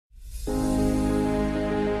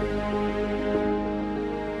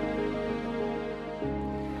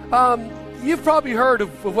You've probably heard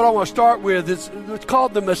of what I want to start with. It's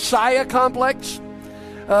called the Messiah complex.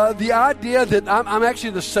 The idea that I'm actually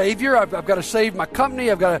the Savior. I've got to save my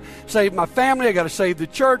company. I've got to save my family. I've got to save the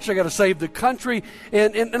church. I've got to save the country.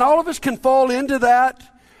 And all of us can fall into that.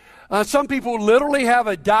 Some people literally have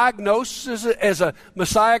a diagnosis as a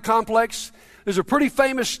Messiah complex. There's a pretty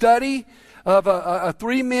famous study of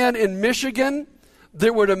three men in Michigan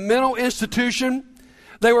that were at a mental institution.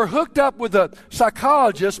 They were hooked up with a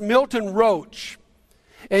psychologist, Milton Roach,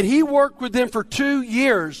 and he worked with them for 2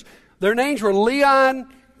 years. Their names were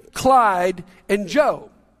Leon, Clyde, and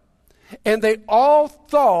Joe, and they all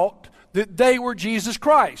thought that they were Jesus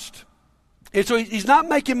Christ. And so he's not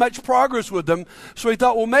making much progress with them, so he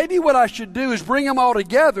thought, well, maybe what I should do is bring them all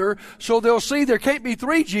together so they'll see there can't be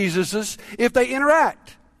three Jesuses if they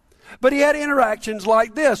interact. But he had interactions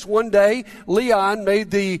like this. One day, Leon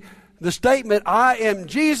made the statement, I am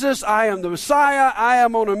Jesus, I am the Messiah, I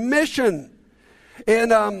am on a mission.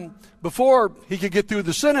 And before he could get through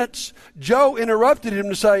the sentence, Joe interrupted him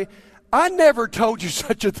to say, I never told you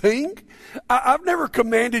such a thing. I've never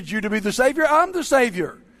commanded you to be the Savior. I'm the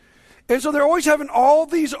Savior. And so they're always having all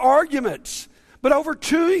these arguments. But over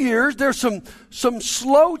 2 years, there's some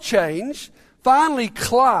slow change. Finally,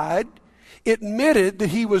 Clyde admitted that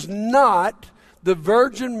he was not the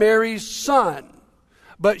Virgin Mary's son,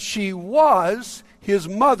 but she was his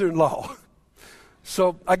mother-in-law.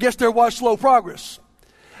 So I guess there was slow progress.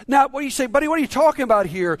 Now, what do you say, buddy, what are you talking about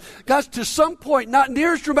here? Guys, to some point, not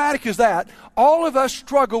near as dramatic as that, all of us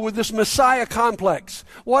struggle with this Messiah complex.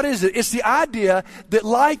 What is it? It's the idea that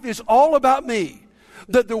life is all about me,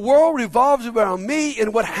 that the world revolves around me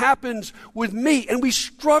and what happens with me, and we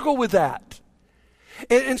struggle with that.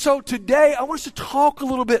 And so today, I want us to talk a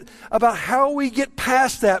little bit about how we get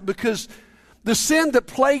past that, because the sin that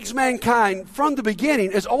plagues mankind from the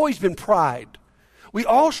beginning has always been pride. We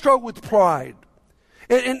all struggle with pride.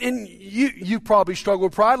 And you probably struggle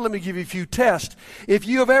with pride. Let me give you a few tests. If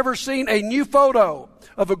you have ever seen a new photo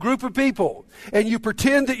of a group of people and you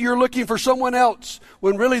pretend that you're looking for someone else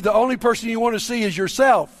when really the only person you want to see is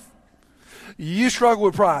yourself, you struggle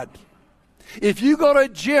with pride. If you go to a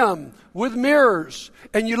gym with mirrors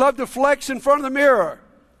and you love to flex in front of the mirror,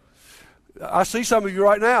 I see some of you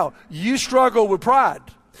right now, you struggle with pride.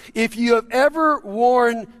 If you have ever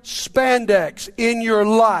worn spandex in your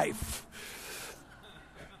life,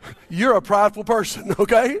 you're a prideful person,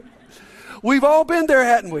 okay? We've all been there,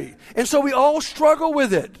 hadn't we? And so we all struggle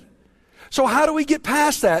with it. So how do we get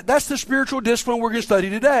past that? That's the spiritual discipline we're going to study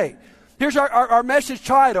today. Here's our message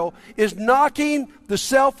title is Knocking the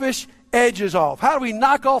Selfish Edges Off. How do we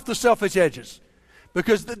knock off the selfish edges?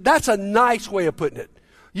 Because that's a nice way of putting it.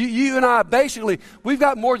 You and I, basically, we've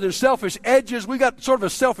got more than selfish edges. We've got sort of a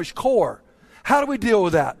selfish core. How do we deal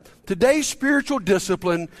with that? Today's spiritual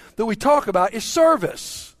discipline that we talk about is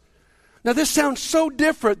service. Now, this sounds so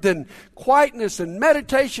different than quietness and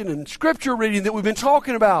meditation and scripture reading that we've been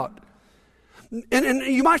talking about. And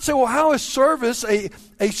you might say, well, how is service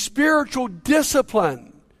a spiritual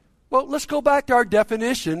discipline? Well, let's go back to our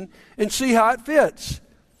definition and see how it fits.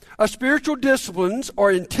 Spiritual disciplines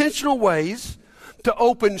are intentional ways to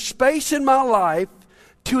open space in my life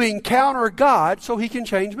to encounter God so He can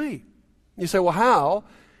change me. You say, well, how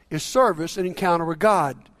is service an encounter with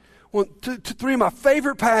God? Well, three of my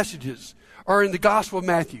favorite passages are in the Gospel of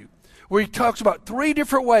Matthew, where he talks about three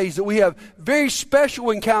different ways that we have very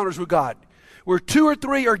special encounters with God, where 2 or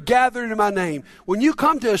 3 are gathered in my name. When you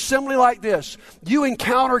come to assembly like this, you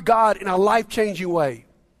encounter God in a life-changing way.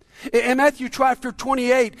 In Matthew chapter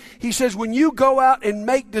 28, he says, when you go out and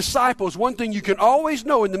make disciples, one thing you can always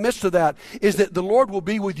know in the midst of that is that the Lord will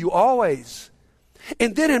be with you always.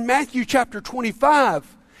 And then in Matthew chapter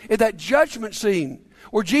 25, in that judgment scene,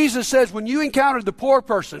 where Jesus says, when you encountered the poor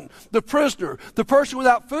person, the prisoner, the person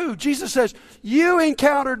without food, Jesus says, you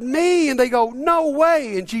encountered me. And they go, no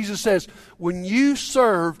way. And Jesus says, when you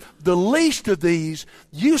serve the least of these,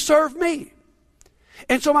 you serve me.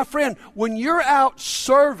 And so, my friend, when you're out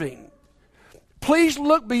serving, please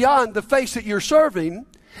look beyond the face that you're serving,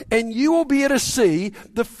 and you will be able to see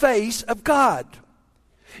the face of God.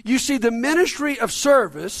 You see, the ministry of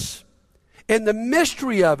service and the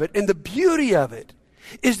mystery of it and the beauty of it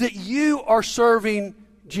is that you are serving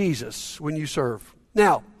Jesus when you serve.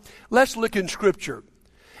 Now, let's look in Scripture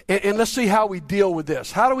and let's see how we deal with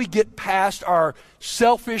this. How do we get past our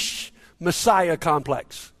selfish Messiah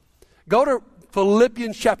complex? Go to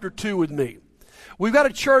Philippians chapter 2 with me. We've got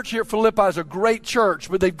a church here at Philippi. It's a great church,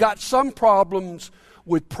 but they've got some problems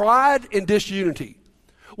with pride and disunity.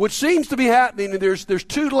 What seems to be happening, and there's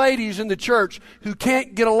 2 ladies in the church who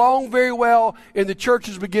can't get along very well, and the church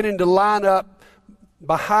is beginning to line up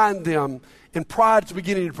behind them, and pride's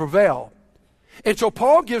beginning to prevail. And so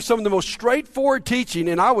Paul gives some of the most straightforward teaching,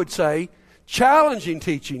 and I would say challenging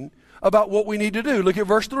teaching about what we need to do. Look at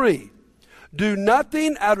verse 3. Do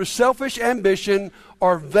nothing out of selfish ambition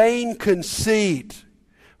or vain conceit.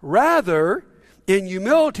 Rather, in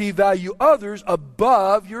humility, value others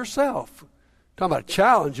above yourself. Talking about a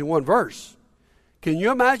challenge in one verse. Can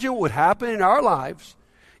you imagine what would happen in our lives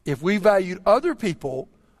if we valued other people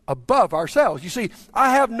above ourselves? You see,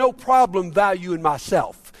 I have no problem valuing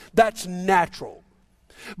myself. That's natural.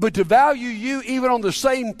 But to value you even on the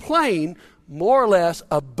same plane, more or less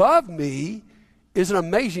above me, is an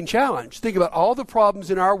amazing challenge. Think about all the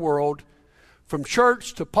problems in our world, from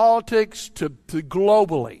church to politics to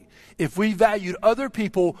globally, if we valued other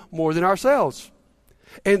people more than ourselves.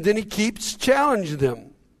 And then he keeps challenging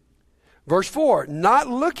them. Verse 4, not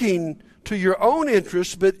looking to your own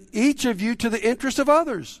interests, but each of you to the interests of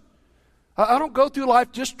others. I don't go through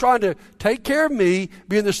life just trying to take care of me,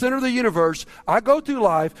 be in the center of the universe. I go through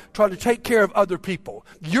life trying to take care of other people.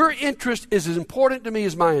 Your interest is as important to me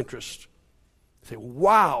as my interest. You say,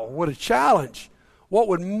 wow, what a challenge. What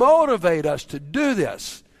would motivate us to do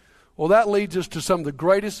this? Well, that leads us to some of the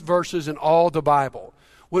greatest verses in all the Bible.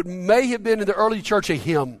 What may have been in the early church a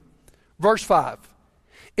hymn. Verse 5.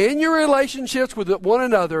 In your relationships with one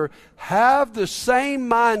another, have the same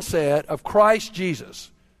mindset of Christ Jesus.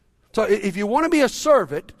 So if you want to be a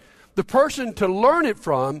servant, the person to learn it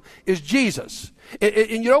from is Jesus.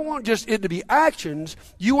 And you don't want just it to be actions.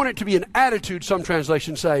 You want it to be an attitude, some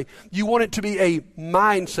translations say. You want it to be a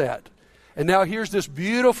mindset. And now here's this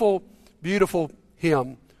beautiful, beautiful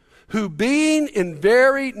hymn. Who being in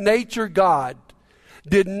very nature God,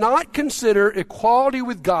 did not consider equality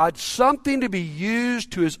with God something to be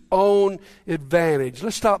used to his own advantage.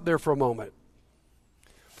 Let's stop there for a moment.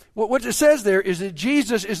 What it says there is that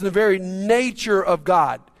Jesus is in the very nature of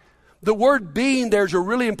God. The word being there is a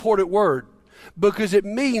really important word because it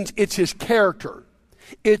means it's his character.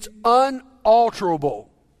 It's unalterable.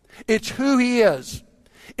 It's who he is.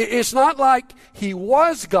 It's not like he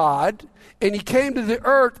was God and he came to the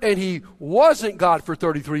earth and he wasn't God for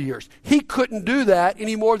 33 years. He couldn't do that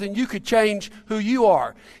any more than you could change who you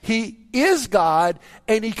are. He is God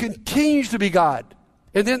and he continues to be God.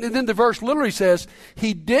 And then the verse literally says,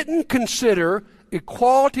 he didn't consider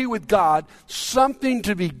equality with God something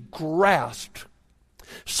to be grasped,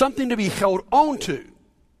 something to be held on to.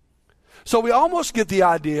 So we almost get the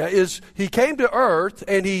idea is he came to earth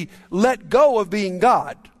and he let go of being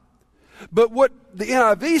God. But what the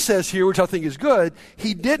NIV says here, which I think is good,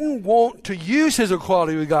 he didn't want to use his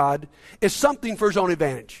equality with God as something for his own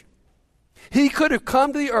advantage. He could have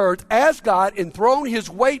come to the earth as God and thrown his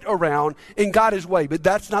weight around and got his way, but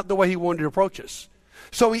that's not the way he wanted to approach us.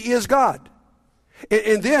 So he is God.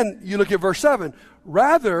 And then you look at verse 7.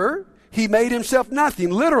 Rather, he made himself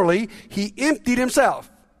nothing. Literally, he emptied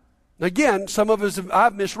himself. Again, some of us,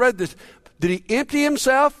 I've misread this. Did he empty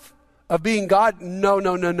himself of being God?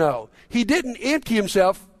 No. He didn't empty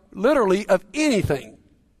himself, literally, of anything.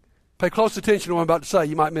 Pay close attention to what I'm about to say.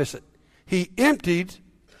 You might miss it. He emptied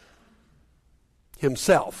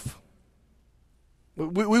himself.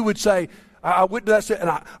 We would say, I went to that and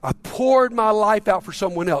I poured my life out for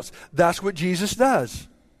someone else. That's what Jesus does.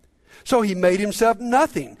 So he made himself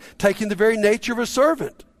nothing, taking the very nature of a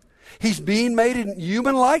servant. He's being made in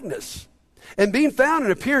human likeness. And being found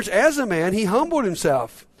in appearance as a man, he humbled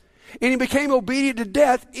himself. And he became obedient to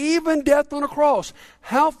death, even death on a cross.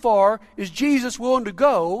 How far is Jesus willing to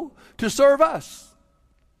go to serve us?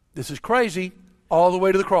 This is crazy, all the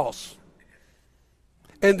way to the cross.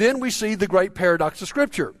 And then we see the great paradox of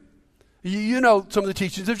Scripture. You know some of the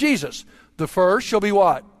teachings of Jesus. The first shall be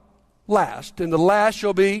what? Last. And the last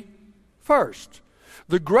shall be first.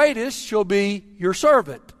 The greatest shall be your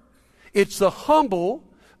servant. It's the humble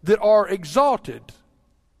that are exalted.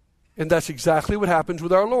 And that's exactly what happens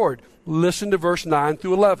with our Lord. Listen to verse 9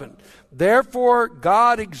 through 11. Therefore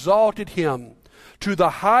God exalted him to the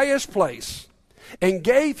highest place and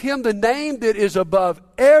gave him the name that is above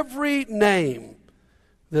every name,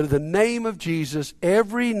 that at the name of Jesus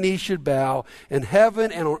every knee should bow in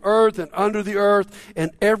heaven and on earth and under the earth,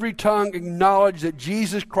 and every tongue acknowledge that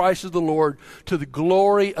Jesus Christ is the Lord, to the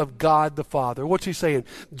glory of God the Father. What's he saying?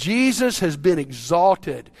 Jesus has been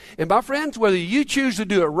exalted. And my friends, whether you choose to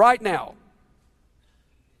do it right now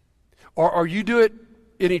or you do it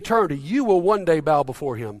in eternity, you will one day bow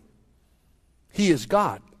before him. He is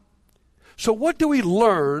God. So what do we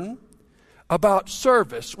learn about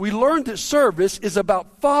service? We learned that service is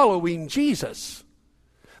about following Jesus.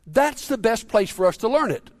 That's the best place for us to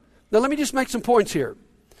learn it. Now let me just make some points here.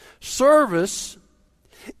 Service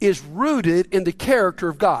is rooted in the character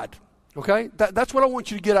of God. Okay? That's what I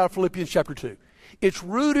want you to get out of Philippians chapter 2. It's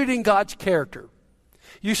rooted in God's character.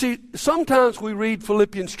 You see, sometimes we read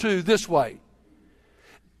Philippians 2 this way.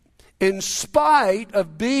 In spite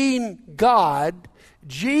of being God,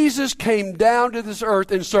 Jesus came down to this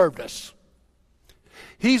earth and served us.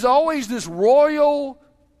 He's always this royal,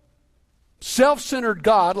 self-centered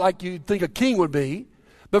God like you'd think a king would be.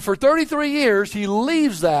 But for 33 years, he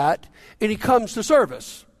leaves that and he comes to serve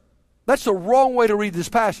us. That's the wrong way to read this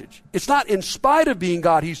passage. It's not in spite of being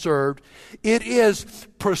God he served. It is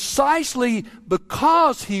precisely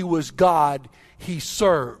because he was God he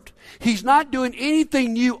served. He's not doing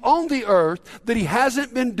anything new on the earth that he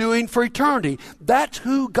hasn't been doing for eternity. That's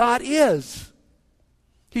who God is.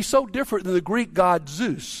 He's so different than the Greek god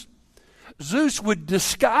Zeus. Zeus would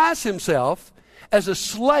disguise himself as a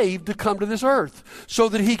slave to come to this earth so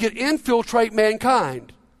that he could infiltrate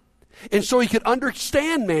mankind. And so he could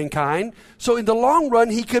understand mankind, so in the long run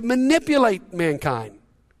he could manipulate mankind.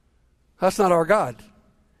 That's not our God.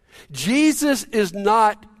 Jesus is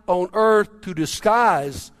not on earth to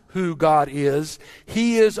disguise who God is.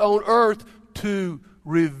 He is on earth to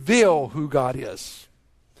reveal who God is.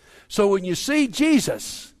 So when you see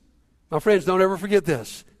Jesus, my friends, don't ever forget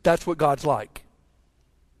this. That's what God's like.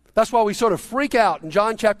 That's why we sort of freak out in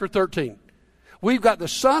John chapter 13. We've got the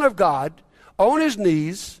Son of God on his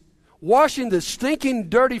knees, washing the stinking,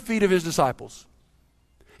 dirty feet of his disciples.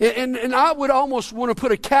 And I would almost want to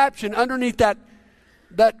put a caption underneath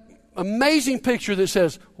that amazing picture that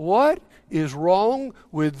says, what is wrong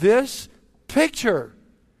with this picture?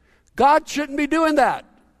 God shouldn't be doing that.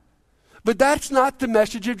 But that's not the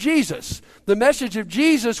message of Jesus. The message of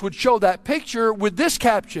Jesus would show that picture with this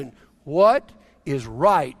caption, what is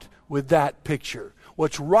right with that picture?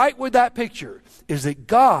 What's right with that picture is that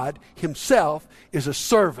God himself is a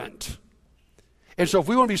servant. And so if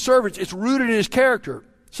we want to be servants, it's rooted in his character.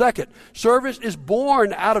 Second, service is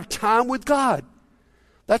born out of time with God.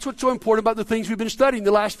 That's what's so important about the things we've been studying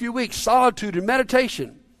the last few weeks. Solitude and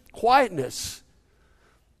meditation, quietness.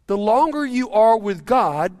 The longer you are with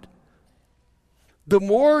God, the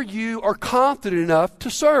more you are confident enough to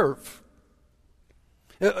serve.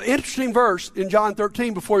 Interesting verse in John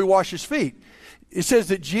 13 before he washed his feet. It says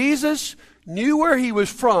that Jesus knew where he was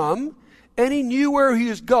from and he knew where he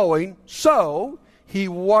was going, so he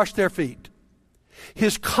washed their feet.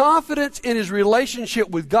 His confidence in his relationship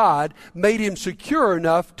with God made him secure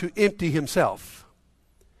enough to empty himself.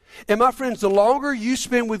 And my friends, the longer you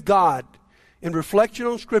spend with God in reflection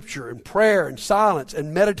on Scripture and prayer and silence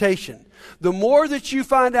and meditation, the more that you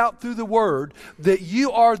find out through the Word that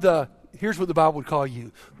you are here's what the Bible would call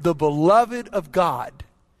you, the beloved of God,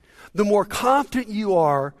 the more confident you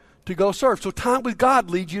are to go serve. So time with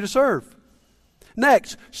God leads you to serve.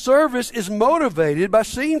 Next, service is motivated by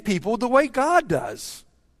seeing people the way God does.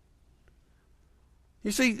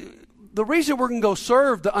 You see, the reason we're going to go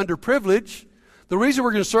serve the underprivileged, the reason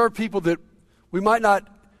we're going to serve people that we might not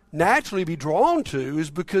naturally be drawn to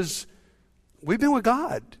is because we've been with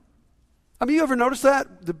God. I mean, you ever notice that?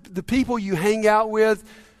 The people you hang out with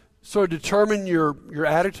sort of determine your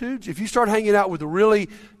attitudes. If you start hanging out with a really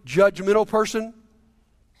judgmental person,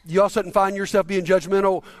 you all of a sudden find yourself being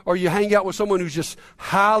judgmental, or you hang out with someone who's just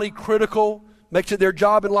highly critical, makes it their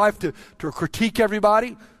job in life to critique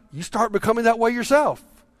everybody, you start becoming that way yourself.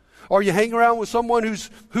 Or you hang around with someone who's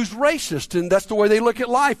racist, and that's the way they look at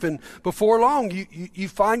life, and before long you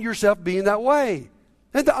find yourself being that way.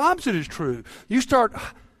 And the opposite is true. You start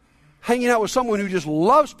hanging out with someone who just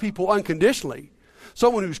loves people unconditionally,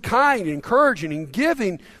 someone who's kind and encouraging and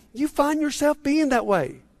giving, you find yourself being that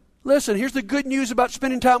way. Listen, here's the good news about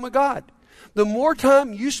spending time with God. The more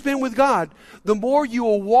time you spend with God, the more you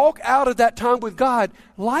will walk out of that time with God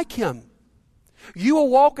like him. You will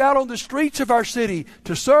walk out on the streets of our city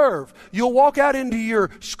to serve. You'll walk out into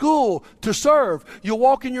your school to serve. You'll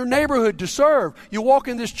walk in your neighborhood to serve. You'll walk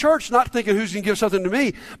in this church not thinking who's going to give something to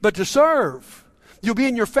me, but to serve. You'll be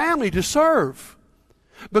in your family to serve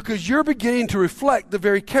because you're beginning to reflect the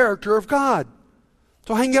very character of God.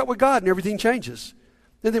 So hang out with God and everything changes.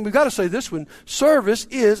 And then we've got to say this one, service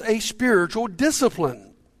is a spiritual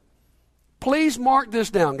discipline. Please mark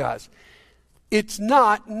this down, guys. It's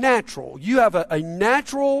not natural. You have a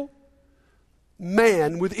natural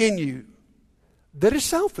man within you that is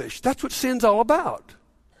selfish. That's what sin's all about.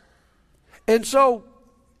 And so,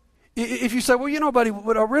 if you say, well, you know, buddy,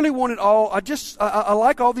 what I really want it all, I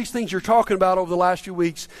like all these things you're talking about over the last few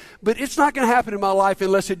weeks, but it's not going to happen in my life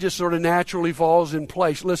unless it just sort of naturally falls in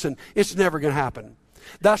place. Listen, it's never going to happen.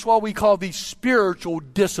 That's why we call these spiritual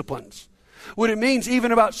disciplines. What it means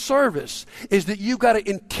even about service is that you've got to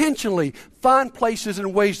intentionally find places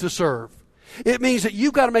and ways to serve. It means that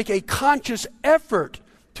you've got to make a conscious effort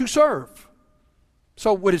to serve.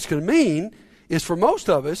 So what it's going to mean is for most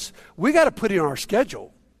of us, we got to put it on our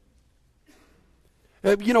schedule.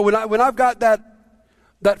 When I've got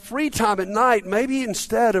that free time at night, maybe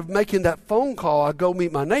instead of making that phone call, I go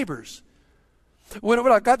meet my neighbors. When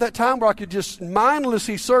I got that time where I could just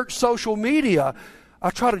mindlessly search social media, I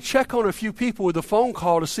try to check on a few people with a phone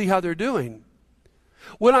call to see how they're doing.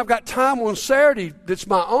 When I've got time on Saturday that's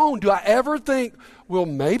my own, do I ever think, well,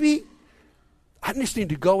 maybe I just need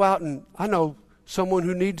to go out and, I know someone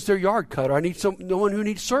who needs their yard cut, or I need someone who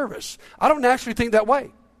needs service. I don't naturally think that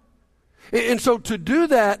way. And so to do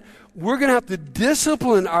that, we're going to have to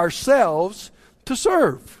discipline ourselves to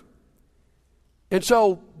serve. And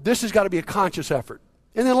so this has got to be a conscious effort.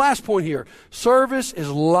 And then last point here, service is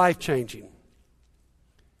life-changing.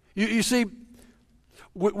 You see,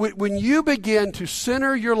 when you begin to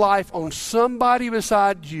center your life on somebody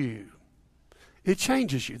beside you, it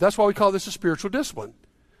changes you. That's why we call this a spiritual discipline.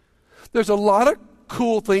 There's a lot of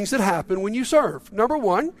cool things that happen when you serve. Number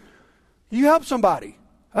one, you help somebody.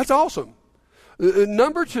 That's awesome.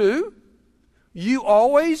 Number two, you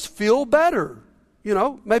always feel better.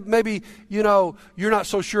 Maybe you're not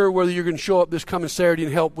so sure whether you're going to show up this coming Saturday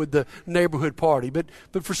and help with the neighborhood party. But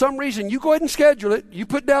for some reason, you go ahead and schedule it. You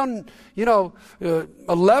put down,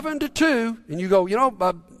 11 to 2, and you go,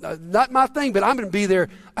 not my thing, but I'm going to be there.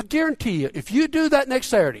 I guarantee you, if you do that next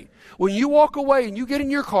Saturday, when you walk away and you get in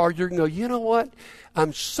your car, you're going to go, you know what?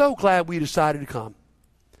 I'm so glad we decided to come.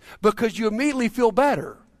 Because you immediately feel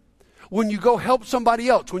better. When you go help somebody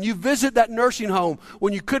else, when you visit that nursing home,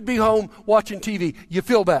 when you could be home watching TV, you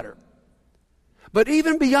feel better. But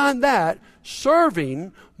even beyond that,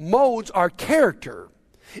 serving molds our character.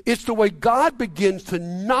 It's the way God begins to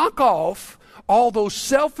knock off all those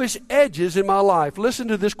selfish edges in my life. Listen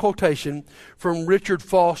to this quotation from Richard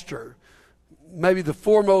Foster, maybe the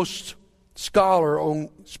foremost scholar on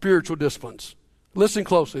spiritual disciplines. Listen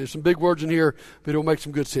closely. There's some big words in here, but it'll make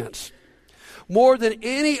some good sense. More than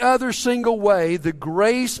any other single way, the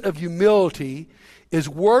grace of humility is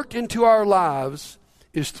worked into our lives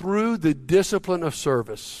is through the discipline of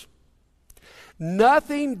service.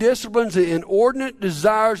 Nothing disciplines the inordinate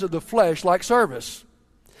desires of the flesh like service.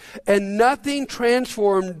 And nothing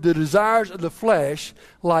transforms the desires of the flesh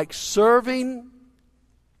like serving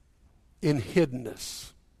in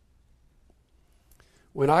hiddenness.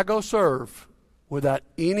 When I go serve without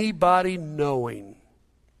anybody knowing,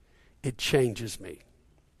 it changes me.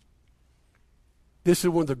 This is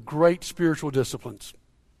one of the great spiritual disciplines.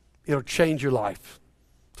 It'll change your life.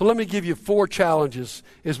 So let me give you 4 challenges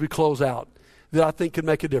as we close out that I think can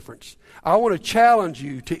make a difference. I want to challenge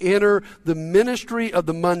you to enter the ministry of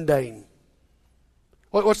the mundane.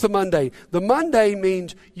 What's the mundane? The mundane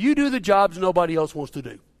means you do the jobs nobody else wants to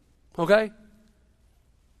do. Okay?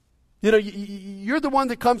 You're the one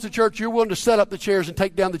that comes to church, you're willing to set up the chairs and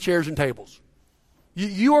take down the chairs and tables.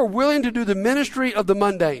 You are willing to do the ministry of the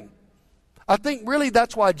mundane. I think really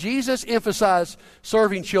that's why Jesus emphasized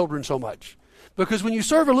serving children so much. Because when you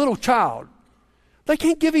serve a little child, they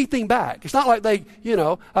can't give anything back. It's not like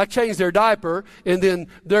I change their diaper and then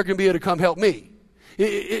they're going to be able to come help me.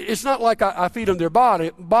 It's not like I feed them their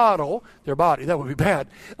body, that would be bad.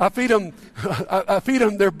 I feed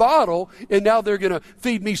them their bottle and now they're going to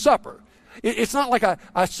feed me supper. It's not like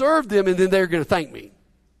I serve them and then they're going to thank me.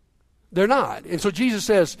 They're not. And so Jesus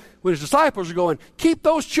says, when his disciples are going, keep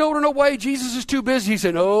those children away, Jesus is too busy. He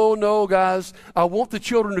said, oh, no, guys, I want the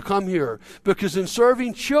children to come here. Because in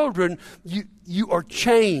serving children, you are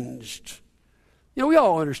changed. We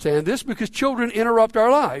all understand this because children interrupt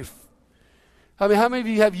our life. I mean, how many of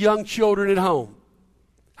you have young children at home?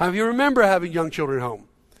 How many of you remember having young children at home?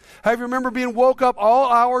 How many of you remember being woke up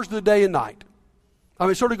all hours of the day and night? I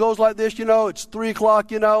mean, it sort of goes like this, it's 3 o'clock,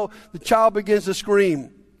 the child begins to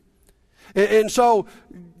scream. And so,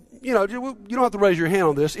 you don't have to raise your hand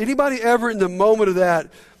on this. Anybody ever in the moment of that,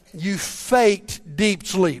 you faked deep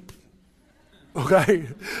sleep? Okay?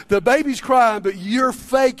 The baby's crying, but you're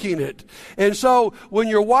faking it. And so when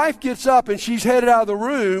your wife gets up and she's headed out of the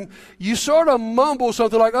room, you sort of mumble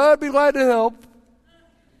something like, oh, I'd be glad to help.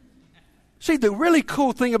 See, the really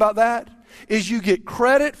cool thing about that is you get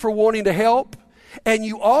credit for wanting to help, and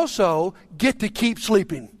you also get to keep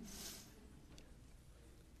sleeping.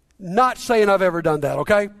 Not saying I've ever done that,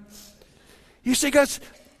 okay? You see, guys,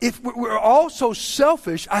 if we're all so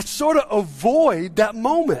selfish, I sort of avoid that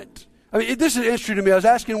moment. I mean, this is interesting to me. I was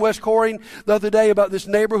asking Wes Coring the other day about this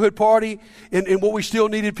neighborhood party and what we still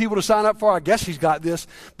needed people to sign up for. I guess he's got this.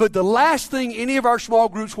 But the last thing any of our small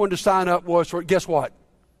groups wanted to sign up was for, guess what?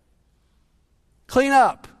 Clean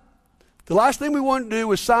up. The last thing we wanted to do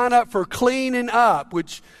was sign up for cleaning up,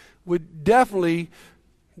 which would definitely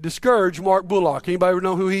discourage Mark Bullock. Anybody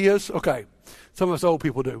know who he is? Okay. Some of us old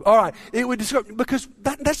people do. All right. It would discourage, because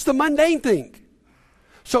that's the mundane thing.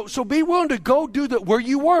 So be willing to go do where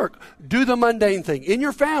you work, do the mundane thing. In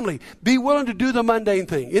your family, be willing to do the mundane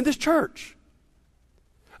thing. In this church.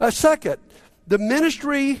 Second, the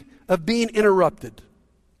ministry of being interrupted.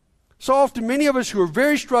 So often, many of us who are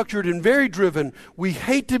very structured and very driven, we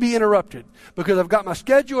hate to be interrupted because I've got my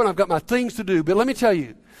schedule and I've got my things to do. But let me tell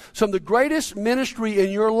you, some of the greatest ministry in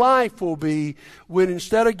your life will be when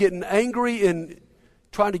instead of getting angry and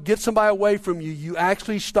trying to get somebody away from you, you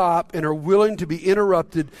actually stop and are willing to be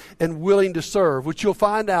interrupted and willing to serve. What you'll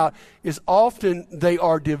find out is often they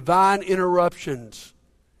are divine interruptions.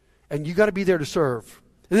 And you got to be there to serve.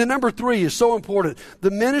 And then number 3 is so important.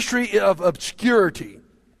 The ministry of obscurity.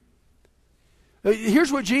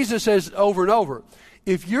 Here's what Jesus says over and over.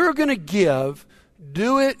 If you're going to give,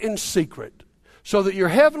 do it in secret, so that your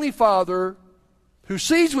heavenly Father, who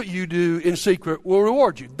sees what you do in secret, will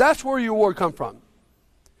reward you. That's where your reward comes from.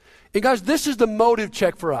 And guys, this is the motive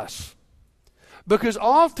check for us. Because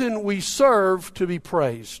often we serve to be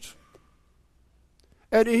praised.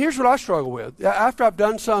 And here's what I struggle with. After I've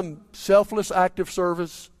done some selfless active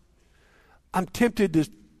service, I'm tempted to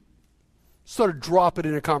sort of drop it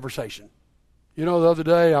in a conversation. You know, the other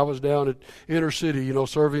day I was down at Inner City,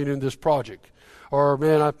 serving in this project. Or,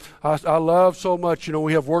 man, I love so much,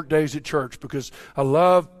 we have work days at church because I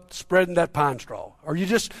love spreading that pine straw. Or you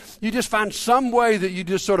just find some way that you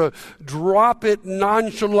just sort of drop it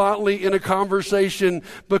nonchalantly in a conversation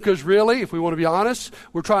because really, if we want to be honest,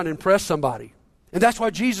 we're trying to impress somebody. And that's why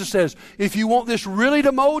Jesus says, if you want this really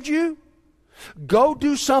to mold you, go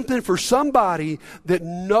do something for somebody that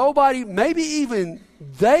nobody, maybe even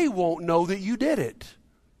they won't know that you did it.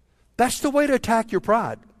 That's the way to attack your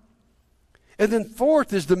pride. And then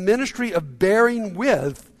fourth is the ministry of bearing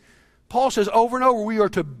with. Paul says over and over, we are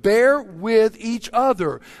to bear with each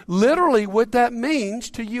other. Literally, what that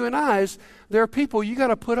means to you and I is there are people you got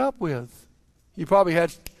to put up with. You probably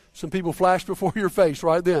had some people flash before your face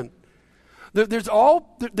right then. There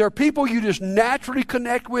are people you just naturally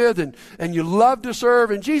connect with and you love to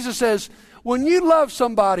serve. And Jesus says, when you love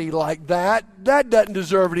somebody like that doesn't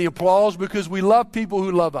deserve any applause because we love people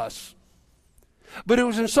who love us. But it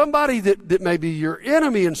was in somebody that may be your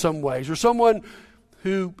enemy in some ways, or someone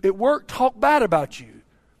who at work talk bad about you,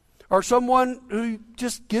 or someone who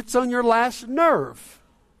just gets on your last nerve.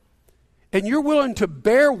 And you're willing to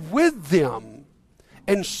bear with them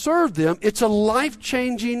and serve them. It's a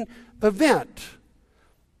life-changing event.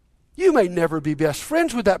 You may never be best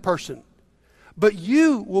friends with that person, but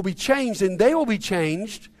you will be changed and they will be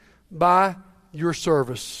changed by your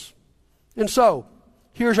service. And so,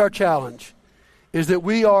 here's our challenge, is that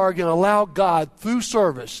we are going to allow God through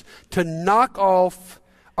service to knock off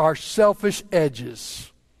our selfish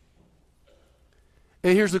edges.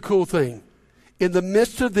 And here's the cool thing. In the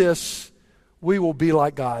midst of this, we will be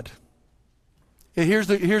like God. And here's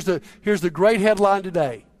the great headline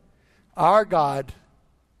today. Our God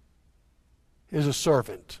is a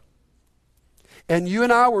servant. And you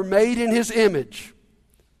and I were made in His image.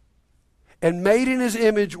 And made in His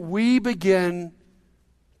image, we begin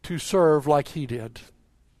to serve like He did.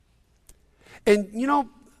 And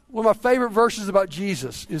one of my favorite verses about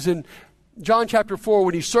Jesus is in John chapter 4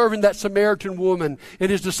 when He's serving that Samaritan woman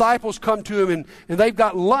and His disciples come to Him and they've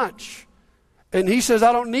got lunch. And He says,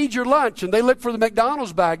 I don't need your lunch. And they look for the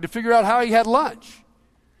McDonald's bag to figure out how He had lunch.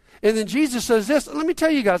 And then Jesus says this, let me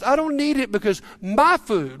tell you guys, I don't need it because my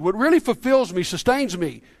food, what really fulfills me, sustains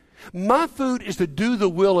me, my food is to do the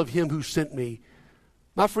will of Him who sent me.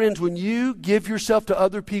 My friends, when you give yourself to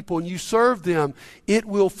other people and you serve them, it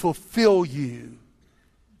will fulfill you.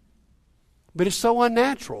 But it's so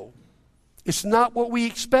unnatural. It's not what we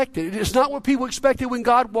expected. It's not what people expected when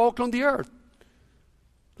God walked on the earth.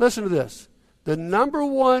 Listen to this. The number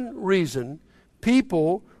one reason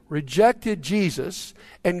people rejected Jesus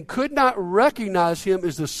and could not recognize Him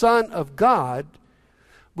as the Son of God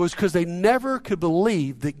was because they never could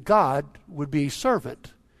believe that God would be a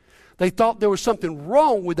servant. They thought there was something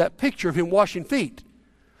wrong with that picture of Him washing feet.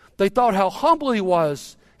 They thought how humble He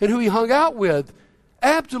was and who He hung out with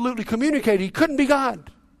absolutely communicated He couldn't be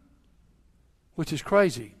God. Which is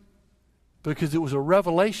crazy because it was a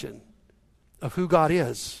revelation of who God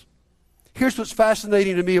is. Here's what's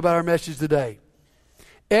fascinating to me about our message today.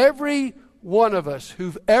 Every one of us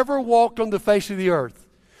who've ever walked on the face of the earth,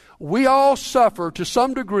 we all suffer to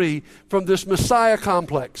some degree from this Messiah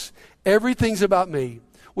complex. Everything's about me.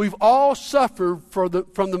 We've all suffered from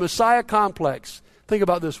the Messiah complex. Think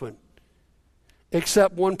about this one.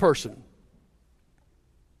 Except one person.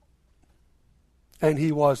 And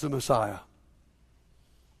he was the Messiah.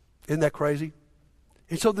 Isn't that crazy?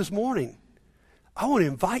 And so this morning, I want to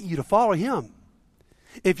invite you to follow him.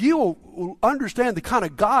 If you will understand the kind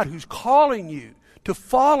of God who's calling you to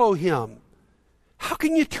follow him, how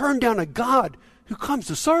can you turn down a God who comes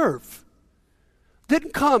to serve?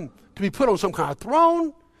 Didn't come to be put on some kind of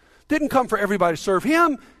throne. Didn't come for everybody to serve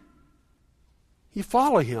him. You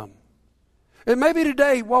follow him. And maybe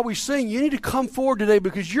today, while we sing, you need to come forward today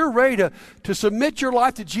because you're ready to submit your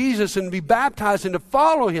life to Jesus and be baptized and to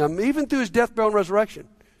follow him, even through his death, burial, and resurrection.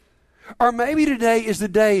 Or maybe today is the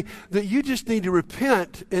day that you just need to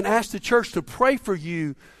repent and ask the church to pray for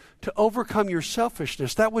you to overcome your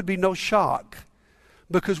selfishness. That would be no shock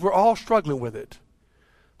because we're all struggling with it.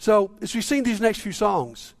 So as we sing these next few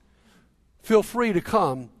songs, feel free to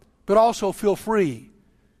come, but also feel free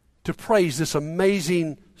to praise this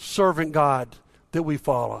amazing servant God that we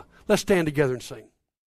follow. Let's stand together and sing.